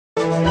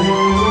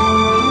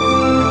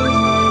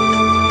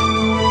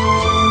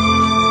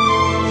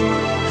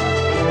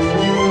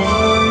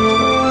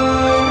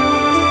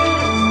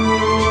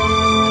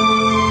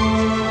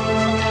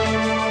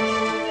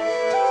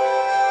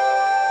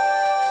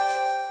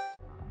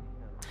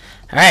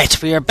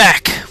Alright, we are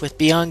back with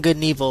Beyond Good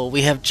and Evil.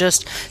 We have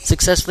just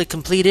successfully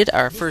completed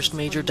our first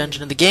major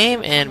dungeon of the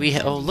game, and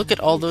oh, look at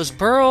all those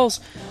pearls!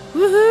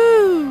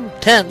 Woohoo!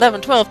 10,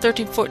 11, 12,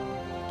 13,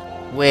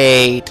 14...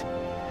 Wait.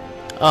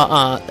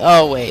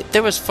 Oh, wait.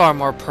 There was far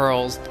more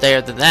pearls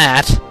there than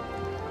that.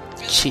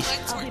 Jeez.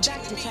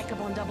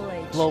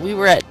 Well, we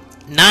were at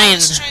 9... I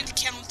was trying to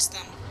count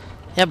them.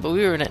 Yeah, but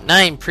we were at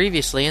 9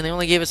 previously, and they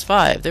only gave us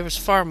 5. There was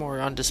far more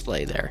on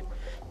display there.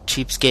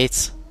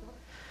 Cheapskates.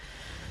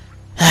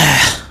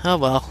 Oh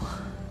well.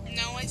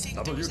 No, I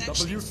think there was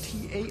actually...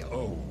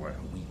 WWTAO,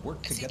 we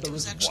work together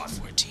as one.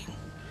 14.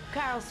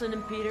 Carlson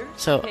and Peter.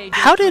 So,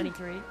 how did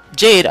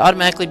Jade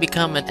automatically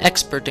become an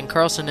expert in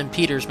Carlson and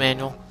Peter's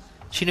manual?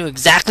 She knew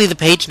exactly the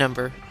page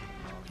number.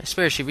 I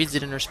swear she reads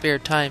it in her spare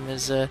time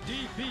as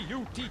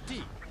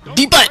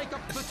D-Butt!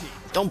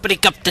 Don't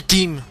break up the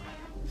team!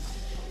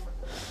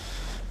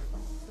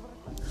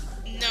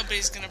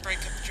 Nobody's gonna break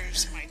up the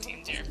dreams of my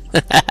team, dear.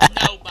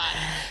 Nobody.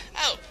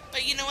 Oh,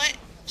 but you know what?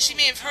 She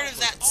may have heard of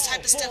that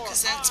type of stuff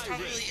because that's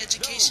probably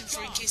education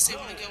for in case they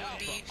want to go and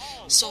be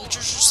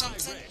soldiers or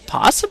something.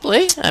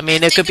 Possibly. I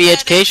mean, it could be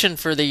education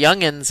for the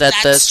youngins at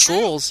the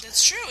schools.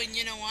 That's true, and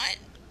you know what?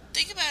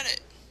 Think about it.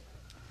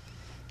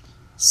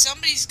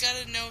 Somebody's got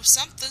to know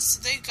something,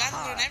 so they've got to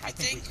learn everything. I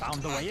think we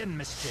found the way in,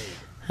 Miss Jade.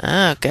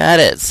 Oh, got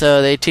it.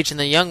 So they teaching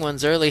the young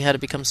ones early how to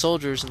become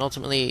soldiers and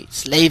ultimately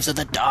slaves of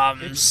the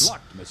Doms.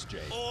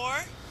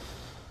 Or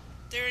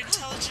they're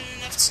intelligent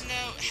enough to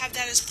have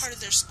that as part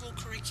of their school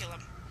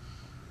curriculum.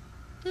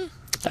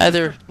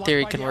 Either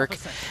theory can work.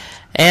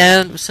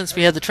 And since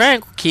we have the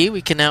triangle key,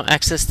 we can now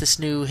access this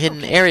new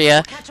hidden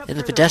area in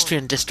the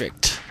pedestrian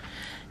district.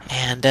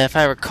 And if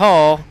I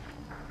recall...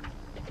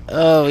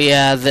 Oh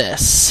yeah,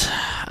 this.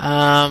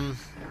 I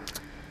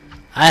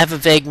have a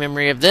vague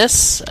memory of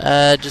this.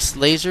 Just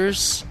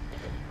lasers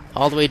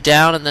all the way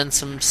down and then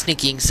some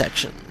sneaking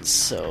sections.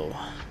 So,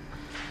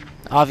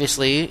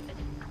 obviously,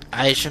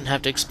 I shouldn't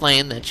have to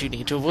explain that you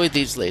need to avoid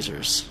these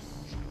lasers.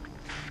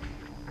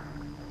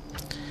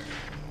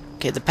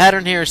 Okay, the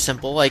pattern here is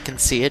simple. I can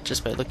see it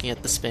just by looking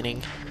at the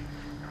spinning.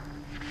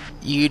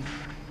 You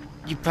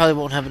probably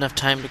won't have enough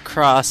time to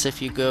cross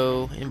if you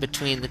go in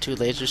between the two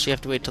lasers. You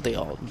have to wait till they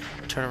all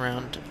turn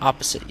around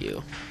opposite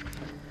you.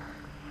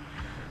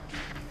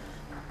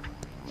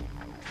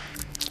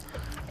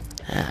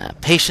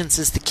 Patience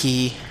is the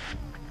key.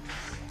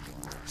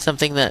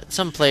 Something that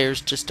some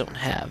players just don't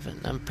have,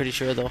 and I'm pretty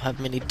sure they'll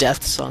have many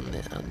deaths on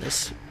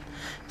this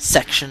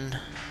section.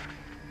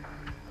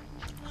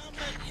 Well,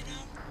 but you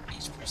know,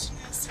 each person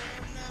has their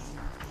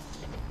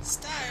own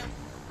style.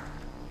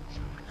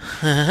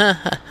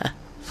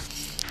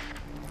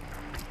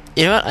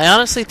 You know what? I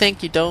honestly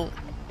think I don't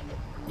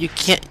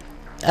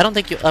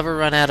think you'll ever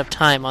run out of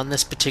time on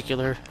this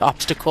particular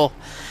obstacle.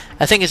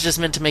 I think it's just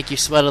meant to make you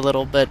sweat a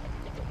little, but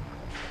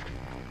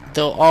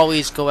they'll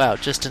always go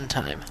out just in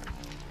time.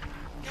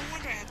 No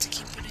wonder I have to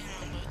keep putting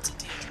on loads of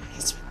deodorant. I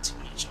sweat too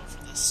much over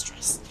this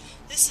stress.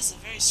 This is a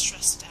very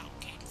stressed out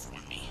game for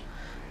me.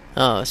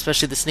 Oh,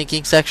 especially the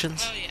sneaking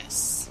sections? Oh,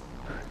 yes.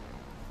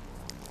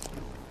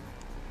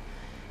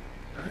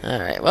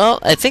 Alright, well,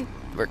 I think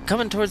we're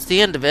coming towards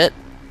the end of it.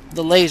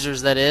 The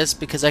lasers, that is,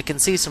 because I can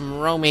see some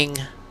roaming...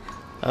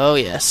 Oh,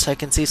 yes, I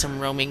can see some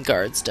roaming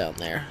guards down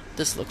there.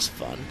 This looks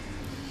fun.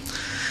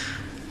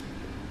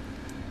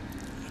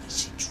 What did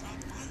she drop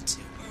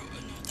onto? Or,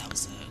 no, that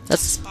was a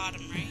That's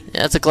bottom, right?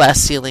 Yeah, it's a glass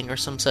ceiling or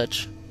some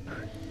such.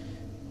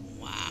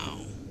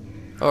 Wow.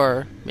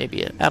 Or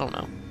maybe, I don't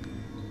know.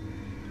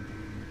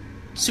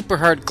 Super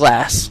hard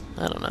glass.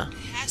 I don't know. It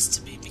has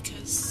to be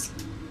because...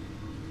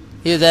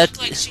 Yeah, It that...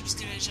 looked like she was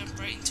going to jump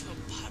right into a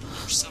puddle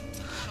or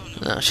something. Oh,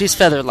 no. No, she's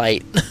feather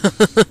light.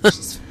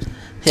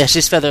 Yeah,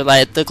 she's feather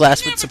light. The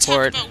glass would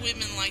support. Never talk about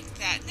women like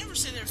that. Never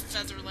say they're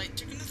feather light.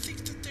 They're going to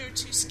think that they're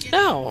too skinny.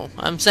 No,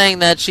 I'm saying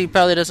that she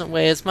probably doesn't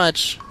weigh as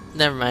much.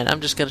 Never mind, I'm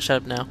just gonna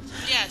shut up now.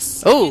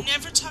 Yes. Oh! You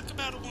never talk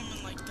about a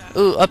woman like that.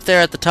 Ooh, up there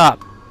at the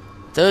top.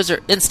 Those are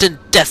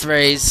instant death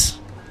rays.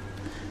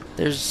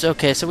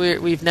 Okay, so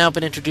we've now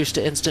been introduced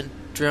to instant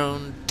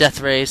drone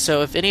death rays.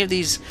 So if any of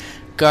these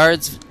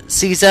guards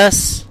sees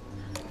us,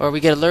 or we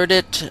get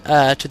alerted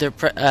they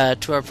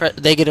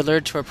get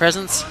alerted to our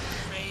presence.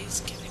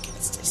 Rays get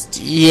against us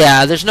too.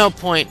 Yeah, there's no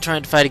point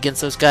trying to fight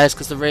against those guys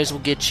because the rays will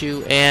get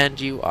you and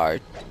you are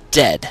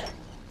dead.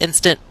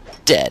 Instant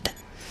dead.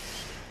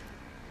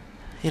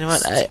 You know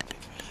what?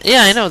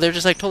 Yeah, I know. They're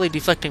just like totally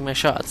deflecting my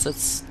shots.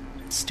 That's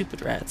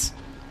stupid rats.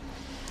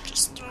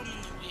 Just throw them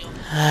in the wheel.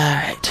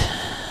 Alright.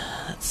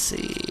 Let's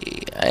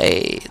see.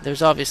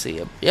 There's obviously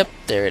a... Yep,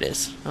 there it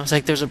is. I was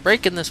like, there's a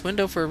break in this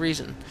window for a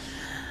reason.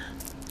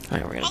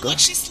 Alright, we're gonna go. Look,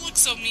 she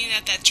looks so mean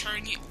at that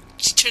turn.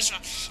 She turns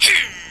around.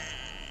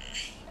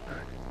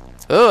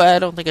 Oh, I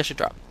don't think I should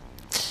drop.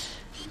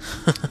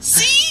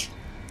 See?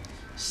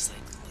 She's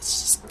like,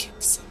 let's just kick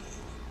some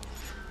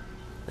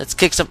Let's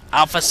kick some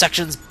Alpha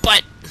Section's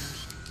butt.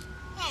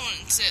 I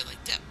wouldn't say it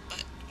like that,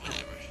 but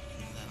whatever.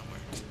 You know,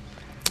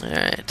 that'll work.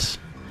 Alright.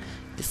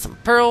 Get some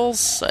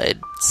pearls.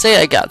 I'd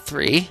say I got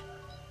 3.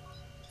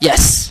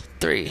 Yes!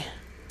 3.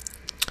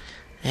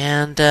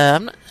 And,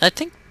 I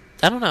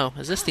don't know.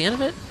 Is this the end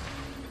of it?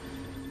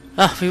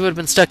 Oh, we would have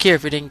been stuck here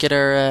if we didn't get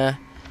our,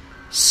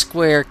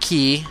 square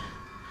key.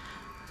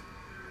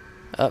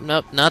 Oh,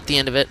 nope, not the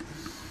end of it.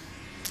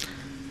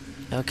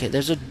 Okay,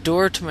 there's a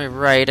door to my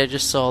right. I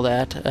just saw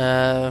that.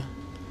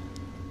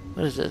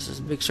 What is this? Is this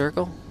a big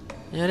circle?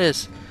 Yeah, it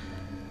is.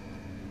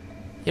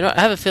 You know,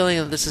 I have a feeling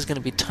that this is going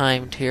to be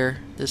timed here.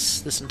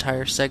 This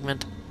entire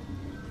segment.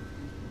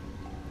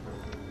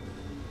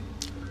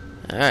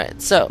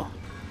 Alright, so.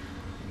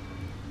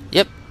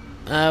 Yep,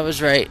 I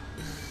was right.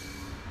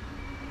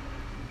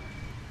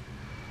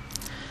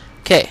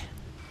 Okay.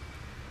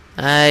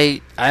 I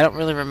don't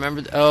really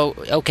remember. Oh,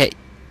 okay.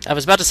 I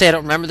was about to say I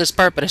don't remember this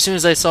part, but as soon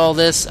as I saw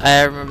this,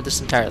 I remember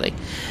this entirely.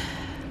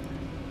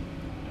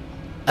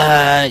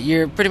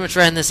 You're pretty much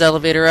riding this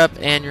elevator up,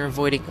 and you're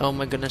avoiding... Oh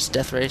my goodness,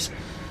 death race.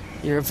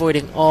 You're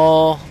avoiding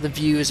all the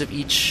views of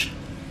each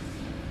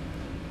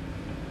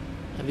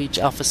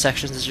alpha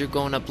sections as you're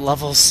going up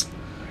levels.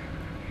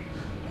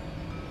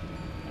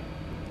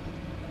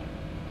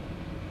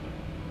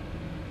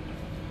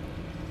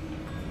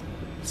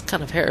 It's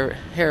kind of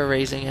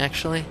hair-raising,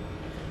 actually.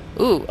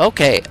 Ooh,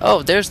 okay.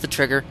 Oh, there's the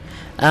trigger.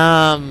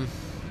 The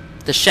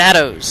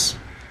shadows.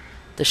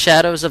 The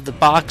shadows of the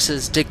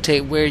boxes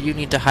dictate where you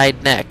need to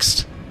hide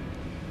next.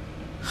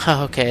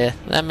 Okay,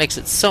 that makes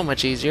it so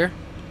much easier.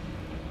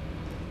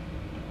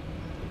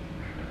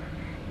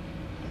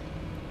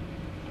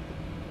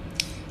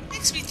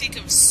 Makes me think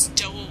of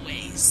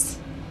stowaways.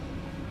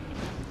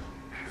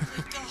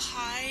 Like they'll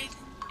hide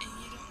and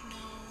you don't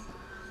know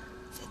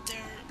that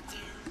they're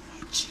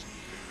watching.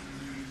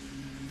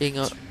 Being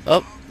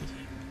oh.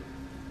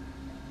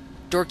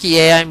 Dorky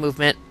AI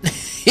movement.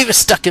 He was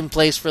stuck in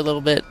place for a little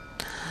bit.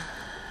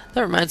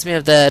 That reminds me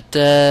of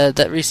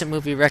that recent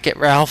movie Wreck-It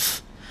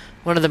Ralph.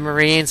 One of the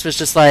Marines was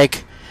just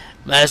like,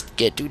 must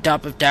get to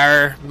top of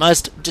tower,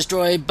 must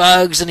destroy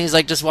bugs, and he's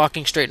like just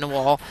walking straight in a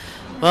wall.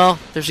 Well,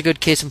 there's a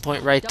good case in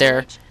point right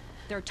there.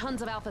 There are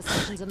tons of alpha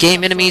sections in the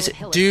Game South enemies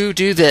Florida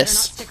do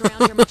this. They're not stick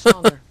around here much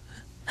longer.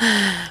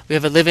 We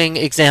have a living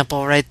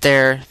example right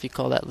there, if you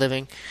call that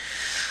living.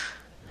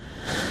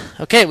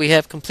 Okay, we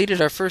have completed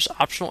our first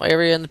optional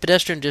area in the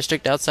pedestrian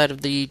district outside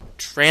of the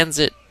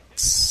transit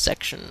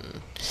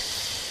section.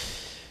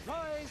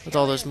 With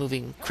all those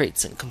moving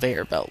crates and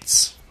conveyor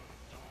belts.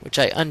 Which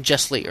I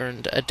unjustly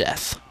earned a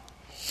death.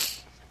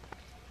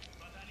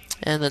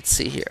 And let's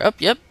see here. Oh,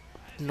 yep.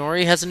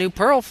 Nori has a new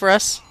pearl for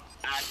us.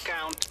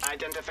 Account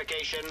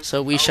identification.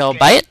 So we shall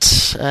buy it.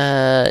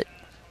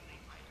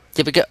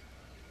 Here we go.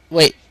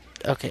 Wait.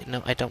 Okay,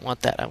 no, I don't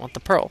want that. I want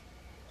the pearl.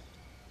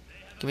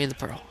 Give me the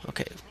pearl.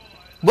 Okay.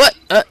 What?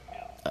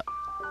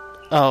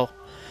 Oh.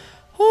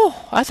 Whew,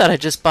 I thought I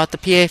just bought the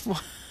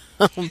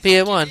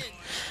PA1.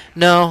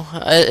 No,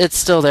 it's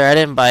still there. I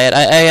didn't buy it.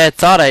 I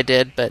thought I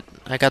did, but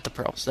I got the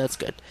pearl, so that's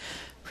good.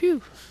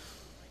 Phew.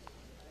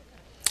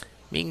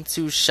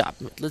 Mingzu's shop.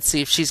 Let's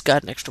see if she's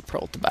got an extra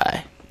pearl to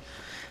buy.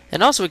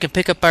 And also we can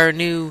pick up our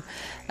new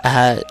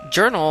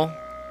journal.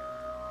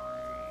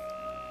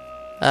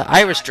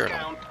 Iris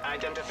journal.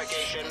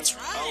 That's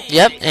right.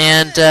 Yep,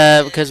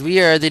 and because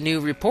we are the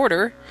new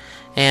reporter,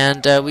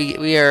 and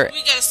we are...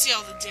 We gotta see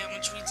all the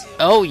damage we do.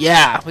 Oh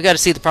yeah, we gotta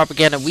see the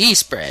propaganda we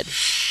spread.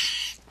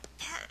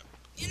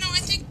 You know, I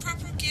think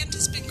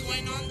propaganda's been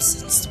going on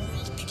since the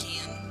world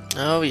began.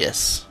 Oh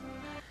yes.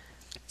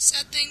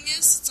 Sad thing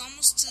is, it's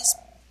almost as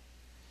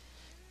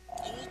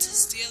old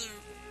as the other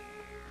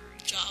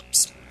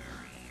jobs.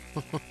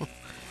 And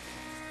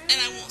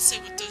I won't say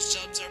what those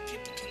jobs are.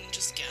 People can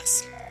just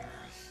guess.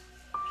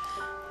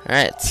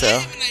 Alright, so... I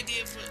have an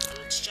idea of what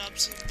old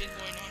jobs have been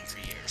going on for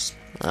years.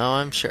 Oh,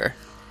 I'm sure.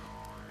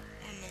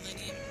 Or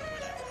millennium, or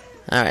whatever.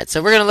 Alright,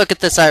 so we're gonna look at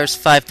this Iris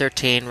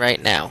 513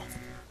 right now.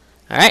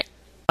 Alright?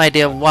 No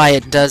idea why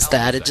it does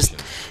that. It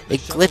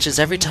glitches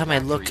every time I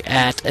look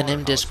at an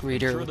M-disc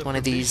reader with one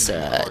of these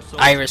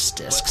Iris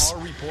discs.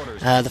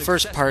 The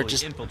first part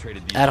just,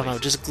 I don't know,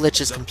 just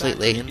glitches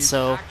completely, and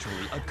so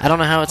I don't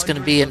know how it's going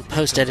to be in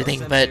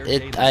post-editing, but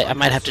I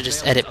might have to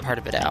just edit part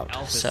of it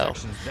out. So,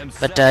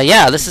 but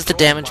yeah, this is the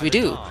damage we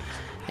do,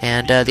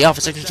 and the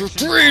Alpha Sections are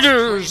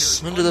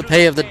traitors under the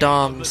pay of the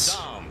Doms.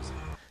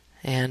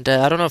 And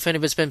I don't know if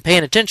anybody's been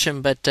paying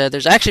attention, but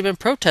there's actually been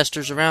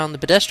protesters around the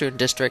pedestrian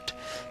district,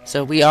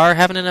 so we are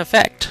having an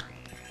effect.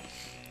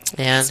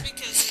 And That's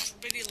because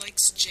everybody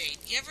likes Jade.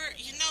 You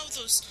know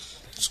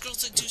those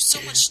girls that do so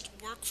much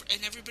work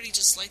and everybody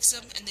just likes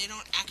them and they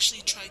don't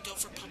actually try to go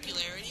for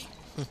popularity?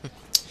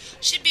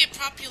 She'd be a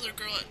popular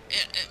girl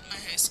at my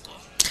high school.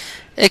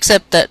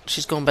 except that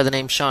she's going by the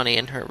name Shawnee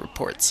in her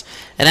reports.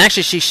 And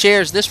actually she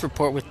shares this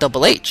report with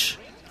Double H.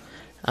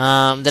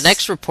 The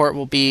next report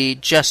will be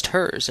just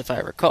hers, if I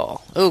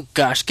recall. Oh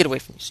gosh, get away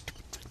from me,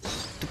 stupid.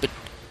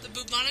 The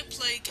boob bubonic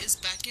plague is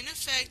back in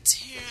effect.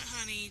 Here,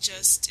 honey,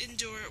 just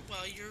endure it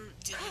while you're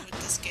dealing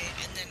with this game,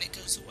 and then it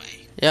goes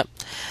away. Yep.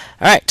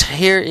 Alright,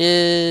 here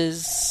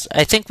is...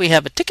 I think we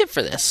have a ticket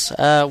for this.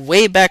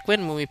 Way back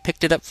when we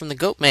picked it up from the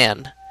Goat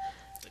Man.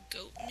 The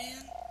Goat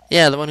Man?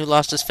 Yeah, the one who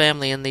lost his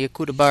family in the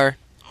Yakuta bar.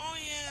 Oh,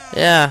 yeah.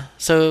 Yeah,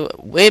 so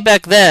way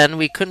back then,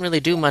 we couldn't really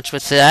do much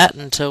with that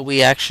until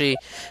we actually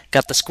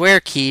got the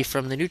square key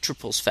from the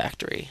Nutripulse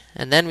factory.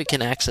 And then we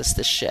can access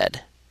this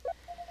shed.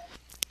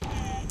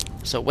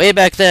 So way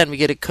back then, we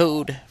get a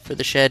code for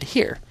the shed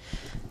here.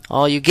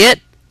 All you get,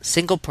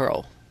 single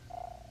pearl.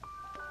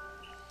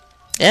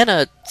 And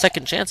a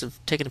second chance of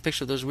taking a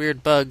picture of those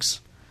weird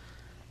bugs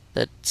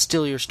that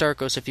steal your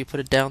Starkos if you put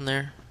it down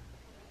there.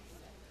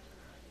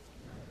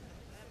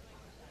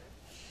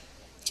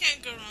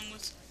 Can't go wrong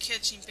with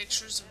catching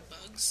pictures of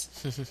bugs.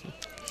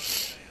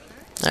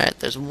 Alright,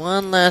 there's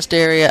one last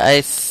area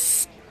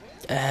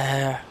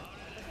that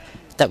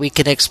we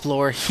can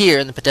explore here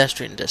in the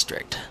pedestrian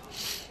district.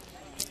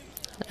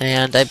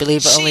 And I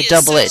believe only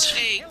Double She H. is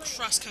such a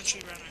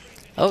cross-country runner.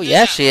 Oh,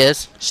 yeah, she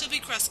is. She'll be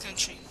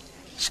cross-country.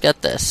 She's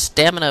got the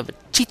stamina of a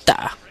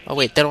cheetah. Oh,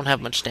 wait, they don't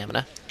have much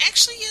stamina.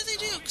 Actually, yeah, they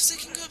do, because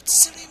they can go up to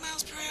 70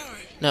 miles per hour.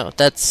 No,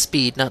 that's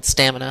speed, not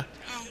stamina.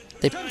 Oh.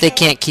 They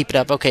can't keep it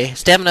up. Okay,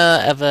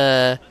 stamina of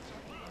a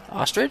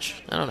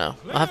ostrich? I don't know.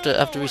 I'll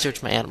have to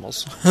research my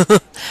animals.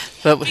 but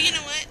But you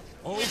know what?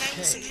 When I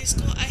was in high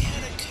school, I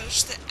had a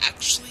coach that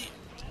actually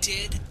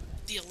did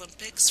the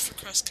Olympics for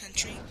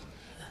cross-country,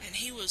 and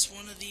he was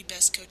one of the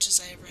best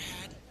coaches I ever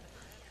had.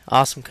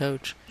 awesome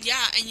coach.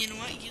 Yeah, and you know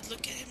what? You'd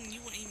look at him and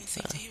you wouldn't even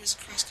think that he was a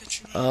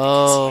cross-country runner.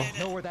 Oh. because he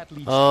had Know where that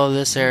leads Oh, to?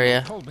 this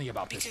area. Told me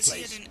about this because he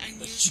place. had an The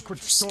unusual secret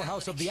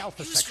storehouse of the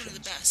Alpha He was one of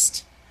the sections.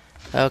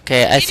 best.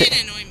 Okay, I He think.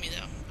 didn't annoy me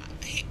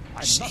though. He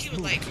must would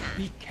move. like her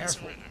Be as a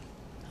careful. runner.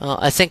 Well,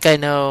 I think I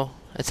know.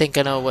 I think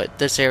I know what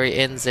this area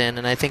ends in,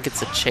 and I think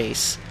it's a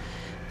chase.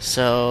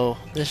 So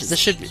this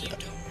should be. You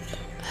don't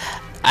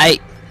know.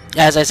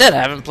 As I said,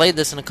 I haven't played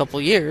this in a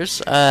couple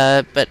years,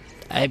 but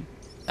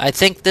I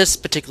think this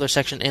particular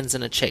section ends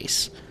in a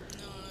chase.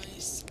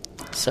 Nice.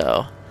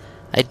 So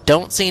I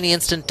don't see any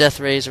instant death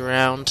rays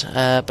around,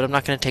 but I'm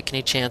not going to take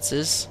any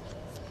chances.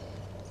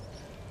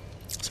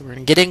 So we're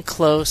going to get in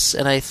close,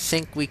 and I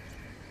think we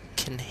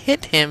can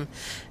hit him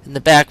in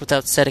the back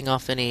without setting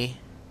off any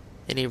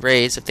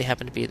rays if they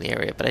happen to be in the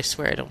area. But I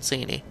swear I don't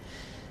see any.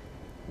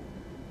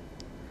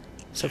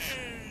 So.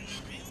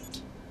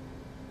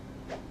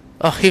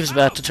 Oh, he was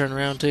about to turn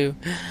around too.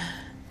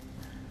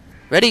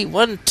 Ready?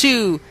 1,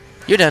 2.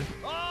 You're done.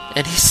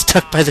 And he's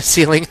stuck by the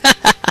ceiling.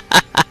 That's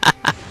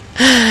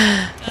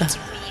a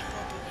really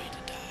horrible way to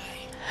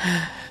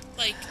die.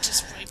 Like,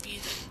 just right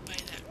by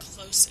that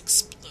close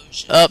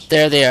explosion. Oh,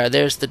 there they are.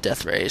 There's the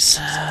death rays.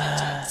 They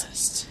do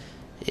exist.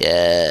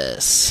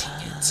 Yes.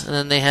 And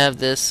then they have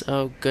this.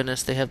 Oh,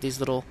 goodness. They have these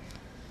little.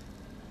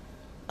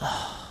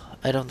 Oh,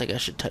 I don't think I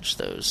should touch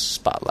those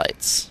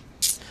spotlights.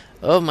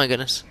 Oh, my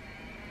goodness.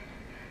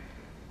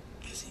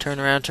 Turn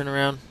around, turn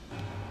around.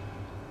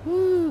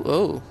 Woo.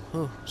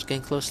 Oh, it's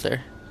getting close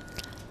there.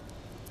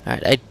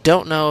 Alright, I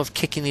don't know if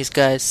kicking these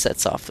guys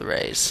sets off the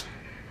rays.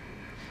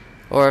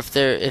 Or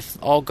if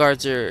all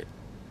guards are...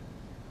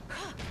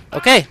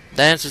 Okay,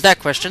 that answers that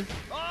question.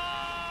 What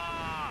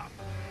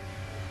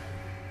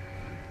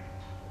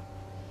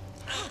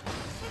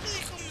do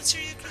they call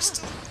materia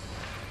crystal?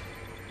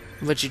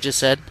 What you just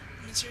said.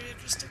 Materia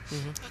crystal?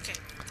 Okay,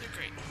 they're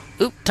great.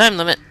 Oop, time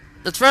limit.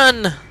 Let's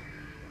run!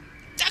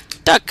 Duck!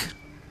 Duck!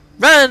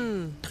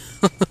 Run!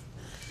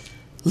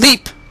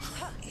 Leap!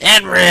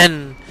 And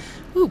run!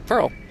 Ooh,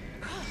 pearl.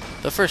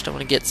 But first I want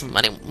to get some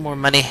money, more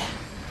money.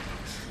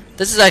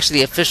 This is actually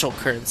the official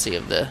currency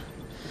of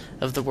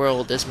the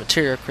world is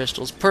materia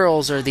crystals.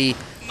 Pearls are the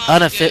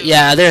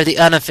they're the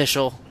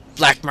unofficial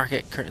black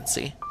market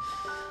currency.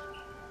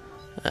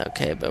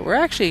 Okay, but we're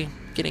actually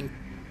getting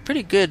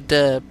pretty good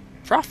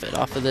profit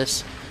off of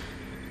this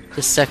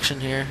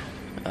section here.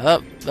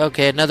 Oh,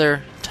 okay,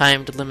 another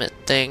timed limit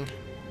thing.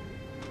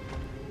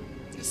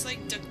 It's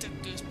like Duck Duck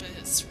Goose, but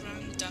it's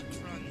Run Duck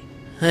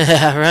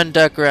Run. Run,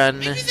 duck, run.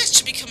 Maybe that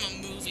should become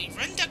a movie.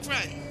 Run Duck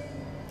Run.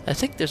 I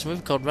think there's a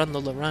movie called Run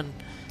Lola Run.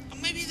 Oh,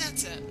 maybe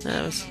that's it. It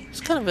I was, don't know.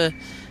 it's kind of a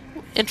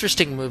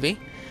interesting movie,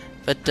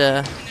 but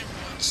I never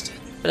watched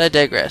it. I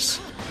digress.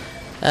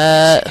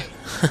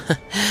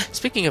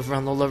 Speaking of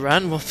Run Lola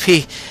Run, we'll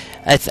be.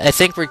 I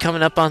think we're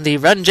coming up on the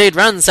Run Jade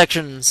Run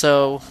section,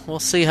 so we'll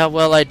see how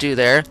well I do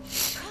there.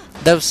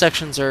 Those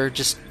sections are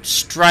just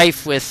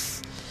strife with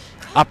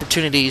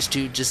opportunities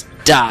to just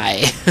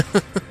die.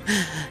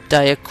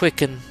 Die a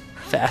quick and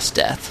fast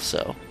death,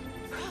 so.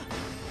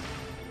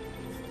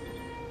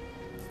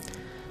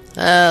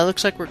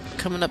 Looks like we're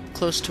coming up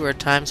close to our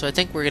time, so I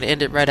think we're going to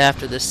end it right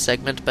after this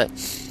segment, but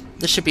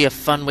this should be a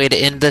fun way to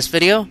end this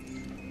video.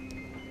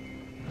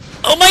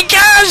 Oh my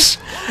gosh!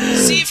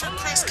 See if her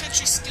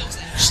cross-country skills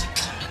actually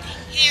come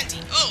in handy.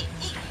 Oh.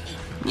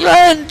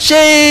 Run,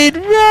 Jade,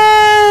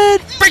 run!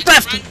 Break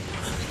left! Run,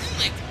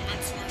 like Run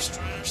Forest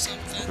Run or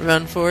something.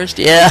 Run, Forrest,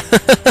 yeah. I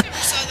never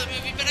saw the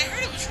movie, but I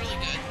heard it was really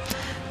good.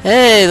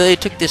 Hey, they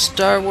took the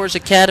Star Wars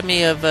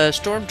Academy of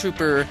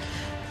Stormtrooper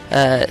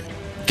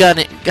gun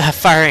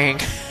firing.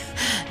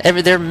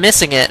 They're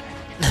missing it.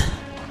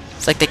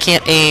 It's like they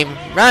can't aim.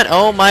 Run!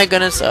 Oh my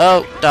goodness!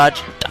 Oh,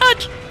 dodge!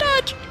 Dodge!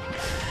 Dodge!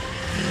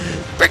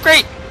 Brick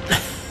rate!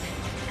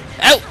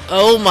 Ow!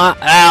 Oh my!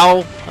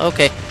 Ow!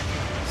 Okay.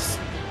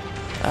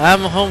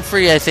 I'm home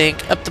free, I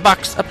think. Up the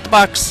box! Up the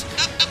box!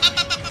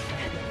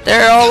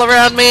 They're all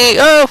around me!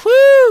 Oh,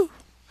 woo!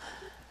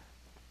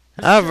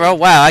 Oh,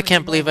 wow, I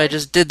can't believe I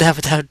just did that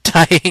without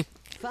dying.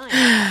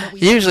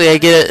 Usually I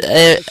get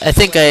it. I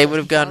think I would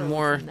have gotten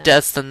more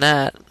deaths than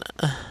that.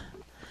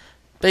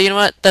 But you know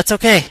what? That's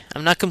okay.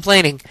 I'm not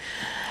complaining.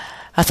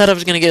 I thought I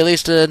was going to get at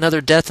least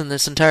another death in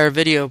this entire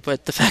video,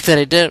 but the fact that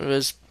I didn't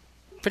was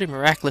pretty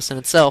miraculous in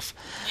itself.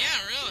 Yeah,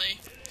 really.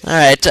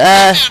 Alright,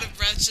 I'm out of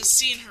breath just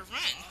seeing her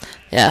run.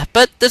 yeah,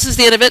 but this is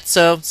the end of it,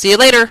 so see you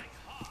later.